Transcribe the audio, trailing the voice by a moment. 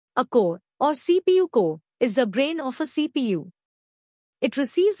A core, or CPU core, is the brain of a CPU. It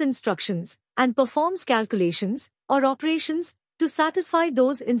receives instructions and performs calculations or operations to satisfy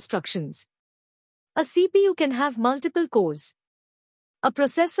those instructions. A CPU can have multiple cores. A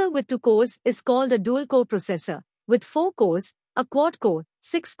processor with 2 cores is called a dual-core processor. With 4 cores, a quad-core,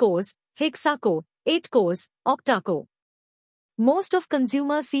 6 cores, hexa-core, 8 cores, octa-core. Most of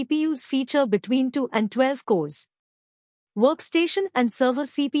consumer CPUs feature between 2 and 12 cores. Workstation and server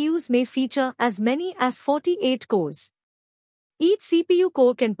CPUs may feature as many as 48 cores. Each CPU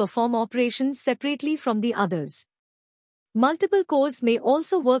core can perform operations separately from the others. Multiple cores may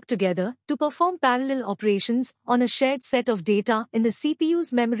also work together to perform parallel operations on a shared set of data in the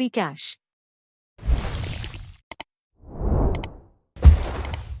CPU's memory cache.